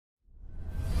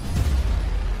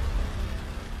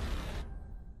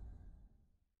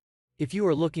If you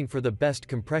are looking for the best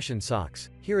compression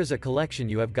socks, here is a collection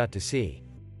you have got to see.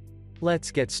 Let's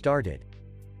get started.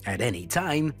 At any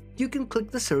time, you can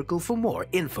click the circle for more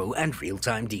info and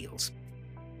real-time deals.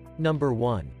 Number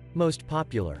 1. Most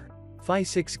popular. Phi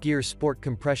 6 Gear Sport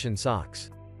Compression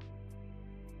Socks.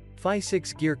 Phi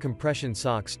 6 Gear compression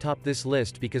socks top this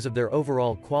list because of their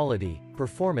overall quality,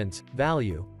 performance,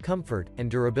 value, comfort,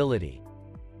 and durability.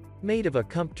 Made of a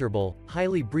comfortable,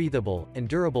 highly breathable, and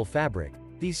durable fabric,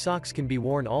 these socks can be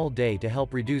worn all day to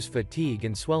help reduce fatigue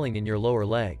and swelling in your lower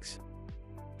legs.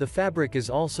 The fabric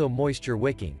is also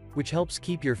moisture-wicking, which helps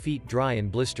keep your feet dry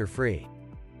and blister-free.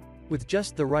 With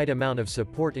just the right amount of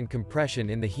support and compression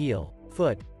in the heel,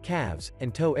 foot, calves,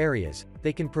 and toe areas,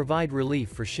 they can provide relief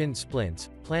for shin splints,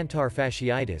 plantar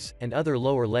fasciitis, and other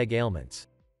lower leg ailments.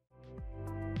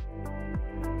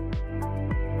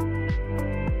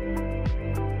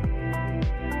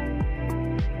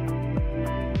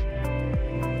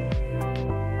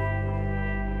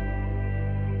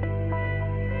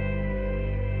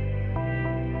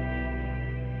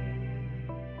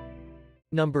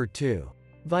 Number 2.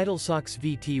 VitalSox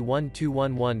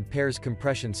VT1211 Pairs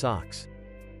Compression Socks.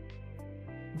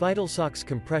 VitalSox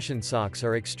compression socks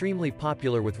are extremely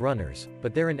popular with runners,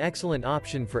 but they're an excellent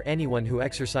option for anyone who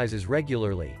exercises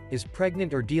regularly, is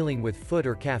pregnant or dealing with foot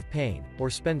or calf pain, or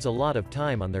spends a lot of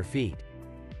time on their feet.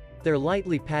 They're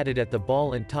lightly padded at the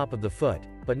ball and top of the foot,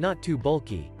 but not too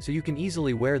bulky, so you can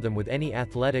easily wear them with any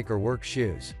athletic or work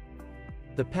shoes.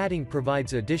 The padding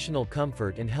provides additional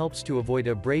comfort and helps to avoid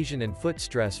abrasion and foot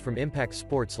stress from impact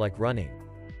sports like running.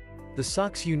 The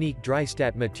sock's unique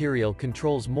DryStat material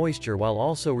controls moisture while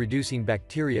also reducing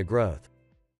bacteria growth.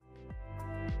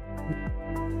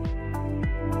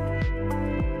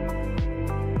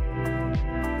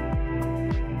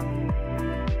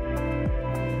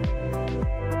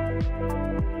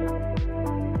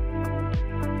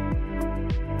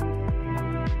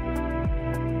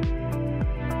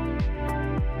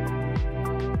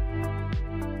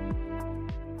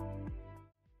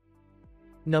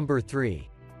 Number 3.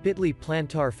 Bitly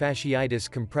Plantar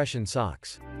Fasciitis Compression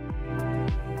Socks.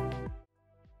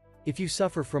 If you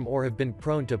suffer from or have been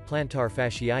prone to plantar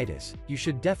fasciitis, you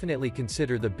should definitely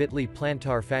consider the Bitly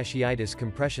Plantar Fasciitis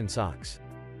Compression Socks.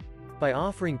 By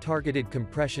offering targeted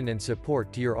compression and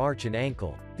support to your arch and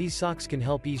ankle, these socks can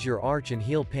help ease your arch and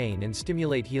heel pain and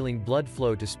stimulate healing blood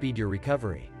flow to speed your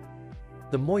recovery.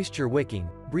 The moisture-wicking,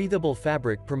 breathable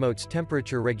fabric promotes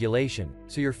temperature regulation,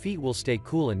 so your feet will stay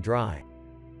cool and dry.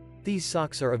 These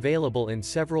socks are available in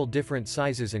several different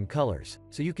sizes and colors,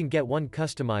 so you can get one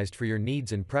customized for your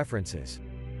needs and preferences.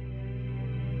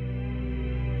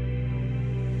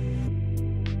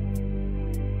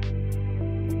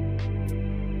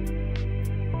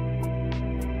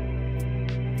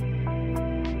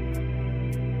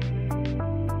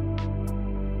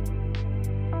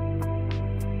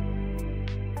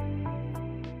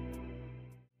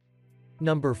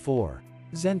 Number 4.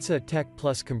 Zensa Tech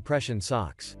Plus Compression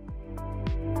Socks.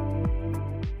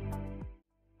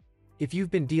 If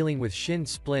you've been dealing with shin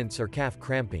splints or calf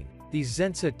cramping, these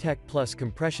Zensa Tech Plus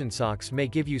compression socks may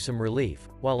give you some relief,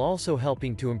 while also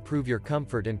helping to improve your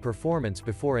comfort and performance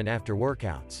before and after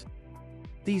workouts.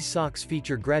 These socks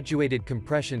feature graduated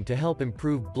compression to help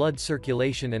improve blood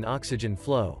circulation and oxygen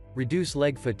flow, reduce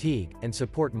leg fatigue, and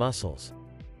support muscles.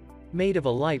 Made of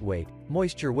a lightweight,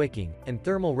 moisture-wicking, and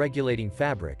thermal-regulating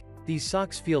fabric, these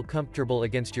socks feel comfortable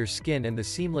against your skin, and the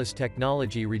seamless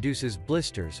technology reduces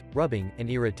blisters, rubbing, and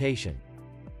irritation.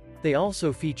 They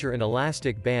also feature an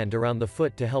elastic band around the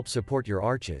foot to help support your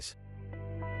arches.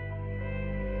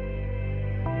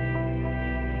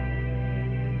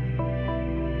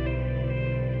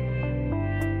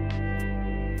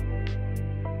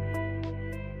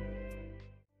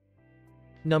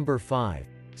 Number 5.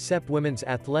 SEP Women's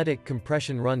Athletic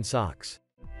Compression Run Socks.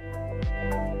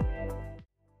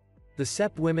 The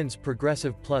SEP Women's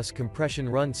Progressive Plus Compression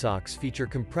Run Socks feature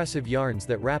compressive yarns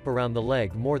that wrap around the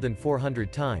leg more than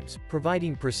 400 times,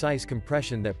 providing precise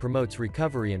compression that promotes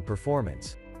recovery and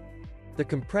performance. The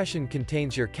compression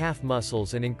contains your calf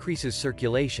muscles and increases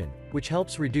circulation, which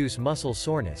helps reduce muscle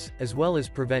soreness, as well as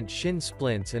prevent shin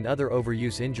splints and other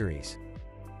overuse injuries.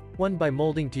 Worn by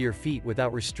molding to your feet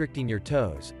without restricting your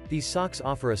toes, these socks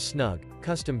offer a snug,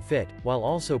 custom fit, while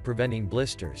also preventing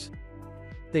blisters.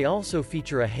 They also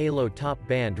feature a halo top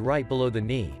band right below the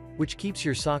knee, which keeps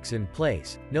your socks in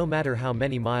place, no matter how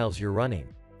many miles you're running.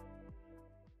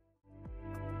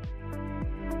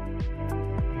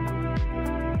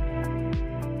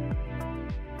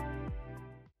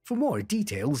 For more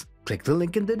details, click the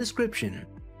link in the description.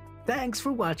 Thanks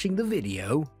for watching the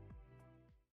video.